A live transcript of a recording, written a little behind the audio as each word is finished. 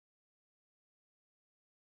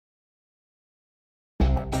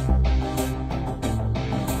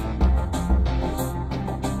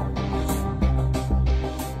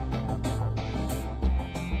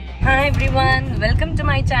everyone, welcome to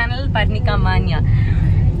my channel Parnika Manya.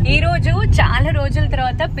 ఈ రోజు చాలా రోజుల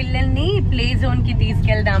తర్వాత పిల్లల్ని ప్లే జోన్ కి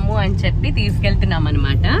తీసుకెళ్దాము అని చెప్పి తీసుకెళ్తున్నాం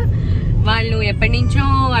అన్నమాట. వాళ్ళు ఎప్పటి నుంచో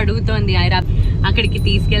అడుగుతోంది అక్కడికి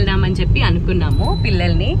తీసుకెళ్దామని చెప్పి అనుకున్నాము.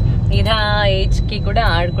 పిల్లల్ని ఇదా ఏజ్ కి కూడా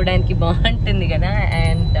ఆడుకోవడానికి బాగుంటుంది కదా.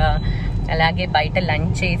 అండ్ అలాగే బయట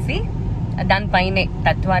లంచ్ చేసి దానిపైనే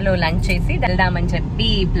తత్వాలో లంచ్ చేసి వెళ్దామని చెప్పి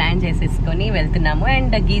ప్లాన్ చేసేసుకొని వెళ్తున్నాము.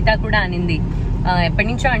 అండ్ గీత కూడా అనింది ఎప్పటి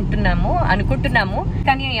నుంచో అనుకుంటున్నాము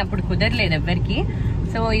కానీ అప్పుడు కుదరలేదు ఎవ్వరికి.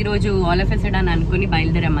 సో ఈరోజు ఆల్ ఆఫ్ ఎ సడన్ అనుకుని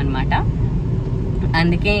బయలుదేరాం అనమాట.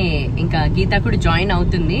 అందుకే ఇంకా గీత కూడా జాయిన్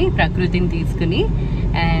అవుతుంది ప్రకృతిని తీసుకుని.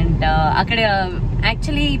 అండ్ అక్కడ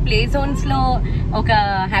యాక్చువల్లీ ప్లే జోన్స్ లో ఒక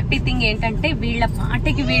హ్యాపీ థింగ్ ఏంటంటే వీళ్ళ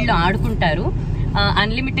పాటకి వీళ్ళు ఆడుకుంటారు.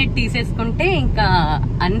 అన్లిమిటెడ్ తీసేసుకుంటే ఇంకా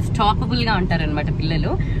అన్స్టాపబుల్ గా ఉంటారు అనమాట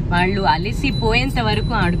పిల్లలు. వాళ్ళు అలిసిపోయేంత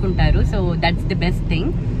వరకు ఆడుకుంటారు. So that's the best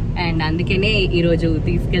thing. And అందుకనే ఈరోజు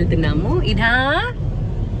తీసుకెళ్తున్నాము. ఇదా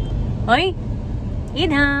ఓయ్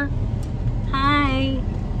ఇదా హాయ్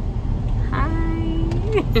హాయ్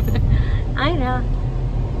హాయ్ రా.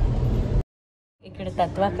 ఇక్కడ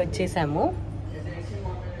తత్వాకి వచ్చేసాము.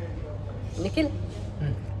 నిఖిల్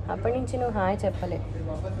అప్పటి నుంచి నువ్వు హాయ్ చెప్పలే.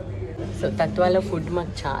 సో తత్వాలో ఫుడ్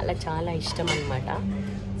మాకు చాలా చాలా ఇష్టం అనమాట.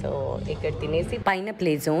 సో ఇక్కడ తినేసి పైన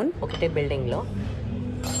ప్లే జోన్ ఒకటే బిల్డింగ్లో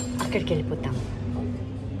అక్కడికి వెళ్ళిపోతాం.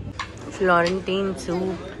 ఫ్లోరెంటీన్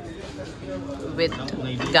soup with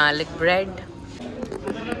garlic bread,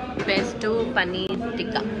 pesto paneer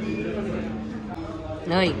tikka.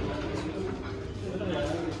 నోయ్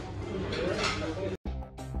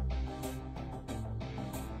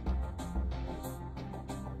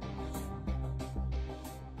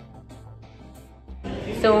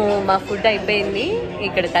so మా ఫుడ్ అయిపోయింది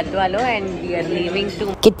ఇక్కడ తత్వాలో. And we are leaving to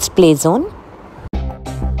kids play zone.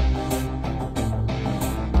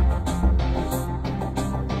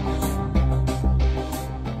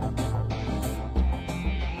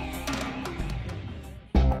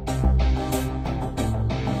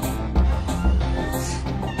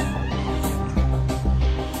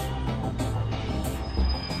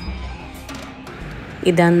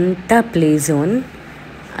 ఇదంతా ప్లే జోన్.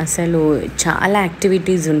 అసలు చాలా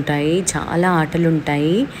యాక్టివిటీస్ ఉంటాయి, చాలా ఆటలు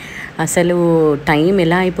ఉంటాయి. అసలు టైం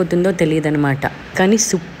ఎలా అయిపోతుందో తెలియదు అనమాట. కానీ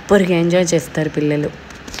సూపర్గా ఎంజాయ్ చేస్తారు పిల్లలు.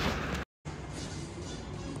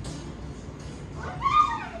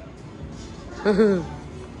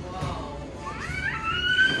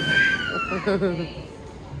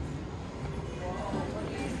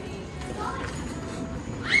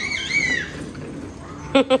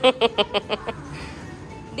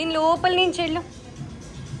 దీని లోపల నుంచి వెళ్ళు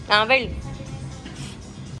వెళ్ళు.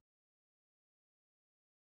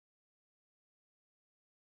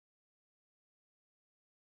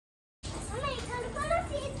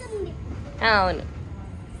 అవును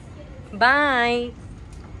బాయ్.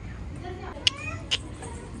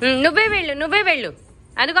 నువ్వే వెళ్ళు.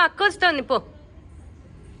 అదిగో అక్క వస్తుంది పో.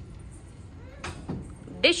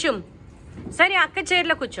 డిషుమ్ సరే అక్క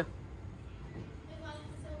చైర్లో కూర్చో.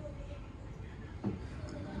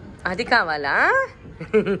 అది కావాలా?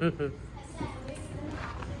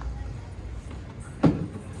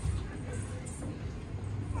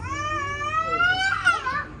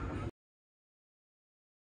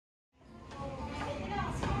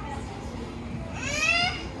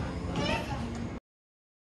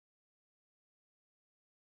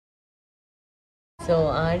 సో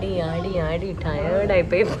ఆడి టయర్డ్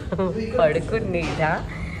అయిపోయి పడుకుంది ఇదా.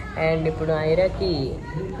 అండ్ ఇప్పుడు ఐరాకి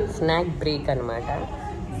స్నాక్ బ్రేక్ అనమాట.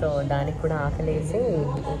 సో దానికి కూడా ఆకలేసి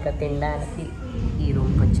ఇంకా తినడానికి ఈ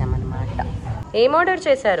రూమ్కి వచ్చామన్నమాట. ఏం ఆర్డర్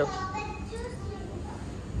చేశారు?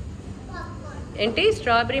 ఏంటి?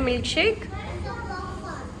 Strawberry milk shake,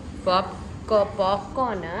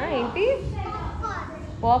 పాప్కార్నా? ఏంటి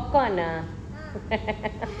పాప్కార్నా?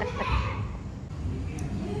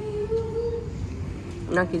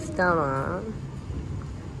 నాకు ఇస్తావా?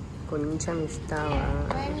 కొంచెం ఇస్తావా?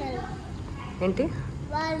 ఏంటి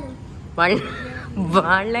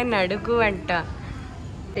వాళ్ళని అడుగు అంట.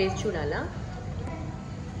 టేస్ట్ చూడాలా?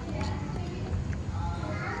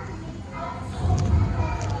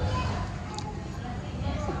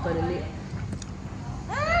 సూపర్ ఉంది.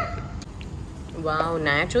 వావ్,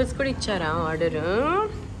 నాచోస్ కూడా ఇచ్చారా ఆర్డర్?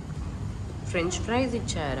 ఫ్రెంచ్ ఫ్రైస్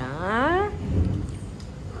ఇచ్చారా?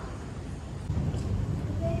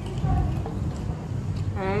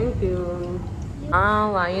 Thank you.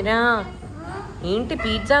 వైరా ఏంటి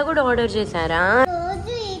పిజ్జా కూడా ఆర్డర్ చేశారా?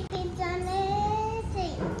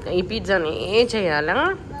 ఈ పిజ్జాని చేయాలా?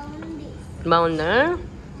 బాగుందా?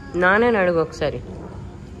 నాన్నని అడుగు ఒకసారి.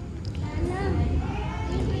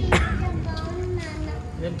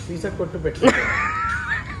 పిజ్జా కొట్టు పెట్టు.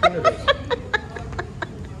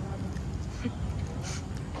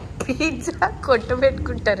 పిజ్జా కొట్టు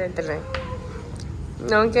పెట్టుకుంటారంట.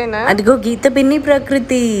 ఓకేనా? అదిగో గీత పిన్ని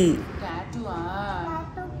ప్రకృతి.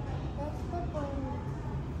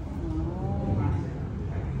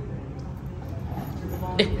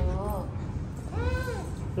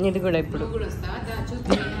 ఇది కూడా ఇప్పుడు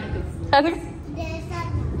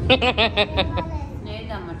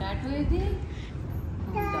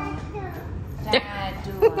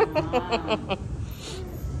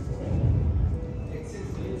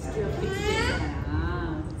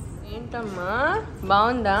ఏంటమ్మా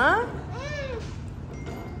బాగుందా?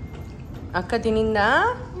 అక్క తినిందా?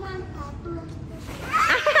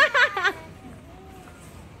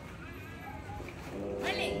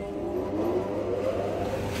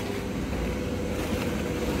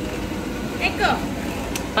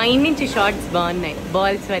 పైనుంచి షార్ట్స్ బాగున్నాయి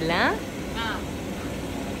బాల్స్ వల్ల.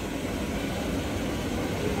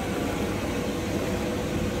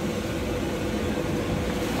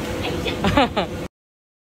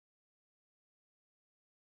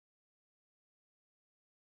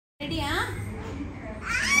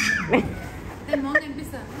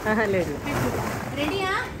 లేదు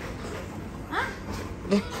రెడీయా?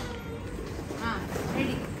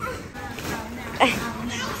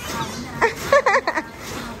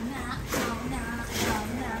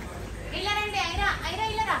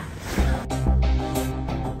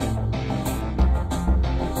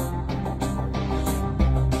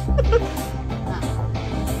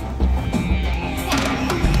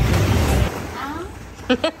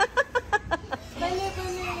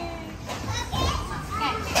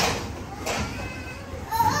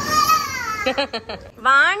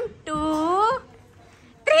 One, two,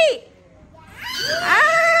 three.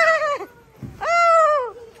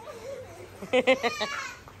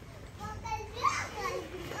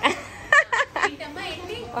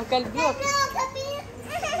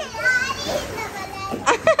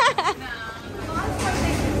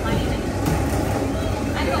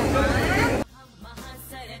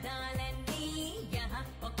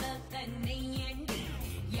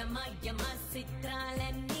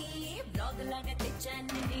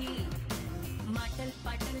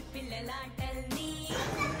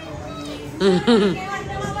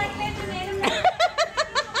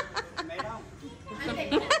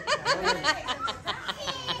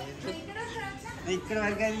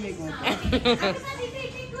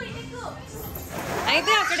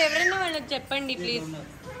 అయితే అక్కడ ఎవరైనా వాళ్ళకి చెప్పండి ప్లీజ్.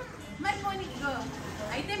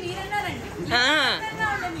 అయితే మీరన్నారండి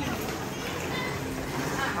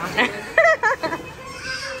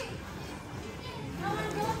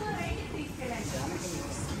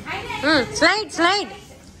స్లైడ్ స్లైడ్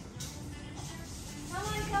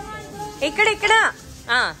ఇక్కడ ఇక్కడ.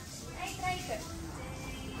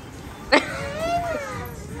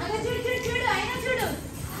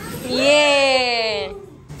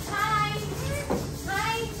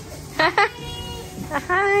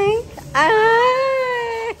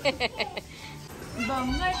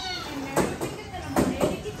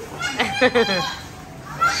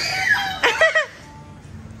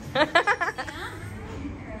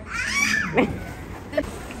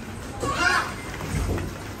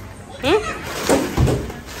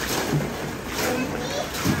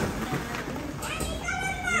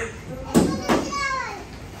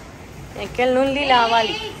 ఎక్కడి నుండి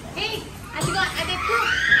లావాలి.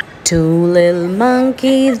 Two little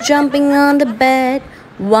monkeys jumping on the bed.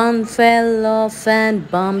 One fell off and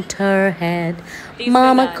bumped her head.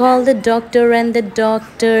 Mama called the doctor and the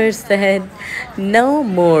doctor said, no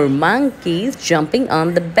more monkeys jumping on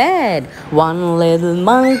the bed. One little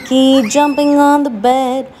monkey jumping on the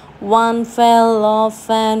bed. One fell off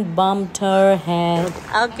and bumped her head.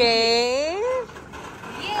 Okay.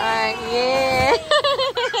 Yeah.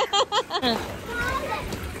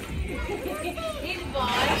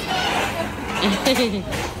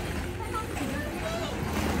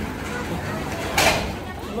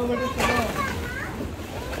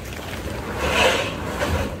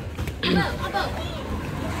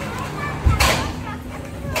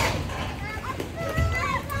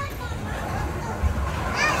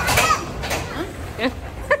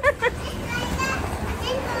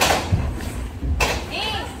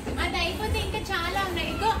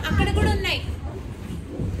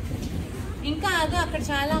 అక్కడ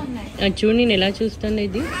చాలా ఉన్నాయి. చూడు నేను ఎలా చూస్తాను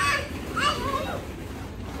ఇది.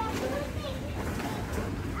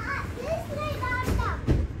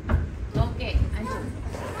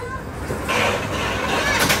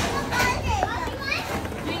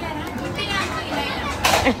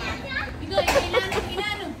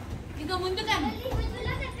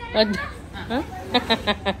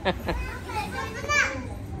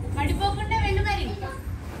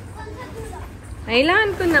 ఎలా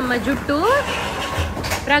అనుకుందమ్మా జుట్టు?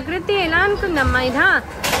 ప్రకృతి ఎలా అనుకుందమ్మా? ఇదా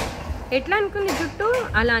ఎట్లా అనుకుంది జుట్టు?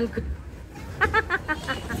 అలా అనుకు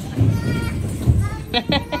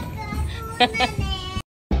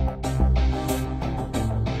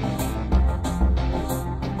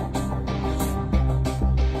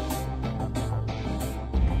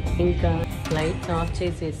ఇంకా లైట్స్ ఆఫ్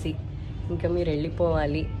చేసేసి ఇంకా మీరు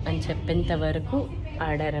వెళ్ళిపోవాలి అని చెప్పేంత వరకు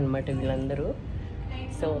ఆడారనమాట వీళ్ళందరూ.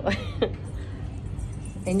 సో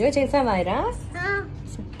ఎంజాయ్ చేసావా ఐరా?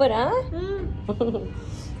 సూపరా?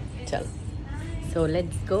 చలో సో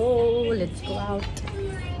లెట్స్ గో అవుట్.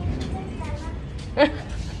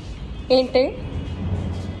 ఏంటి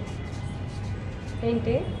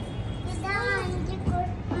ఏంటి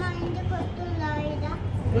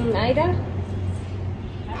ఐరా?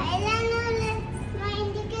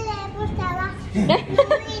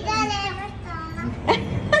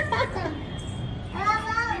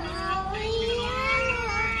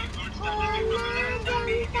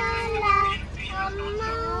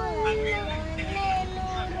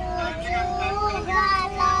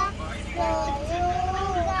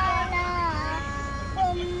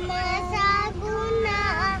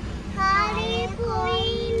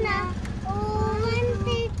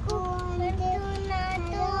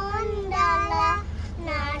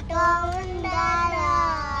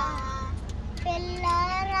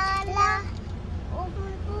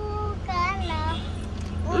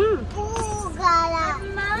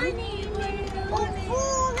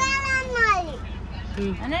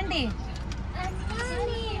 అనండి.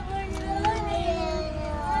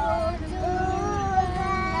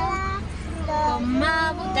 కొమ్మ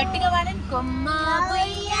గట్టిగా వాడండి. కొమ్మ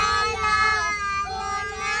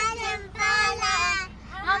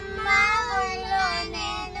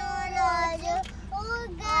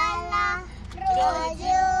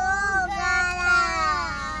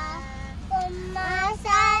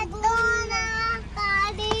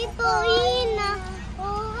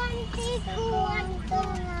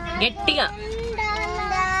గట్టిగా.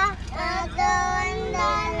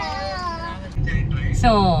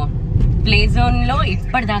 సో ప్లే జోన్ లో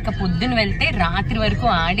ఇప్పటిదాకా పొద్దున వెళ్తే రాత్రి వరకు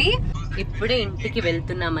ఆడి ఇప్పుడే ఇంటికి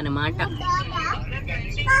వెళ్తున్నాం అన్నమాట.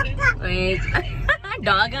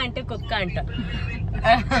 డాగ్ అంటే కుక్క అంట.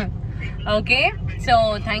 Okay, so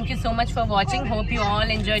thank you so much for watching. Hope you all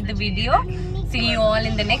enjoyed the video. See you all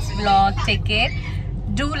in the next vlog. Take care.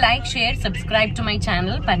 Do like, share, subscribe to my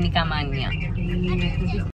channel Parnika Manya.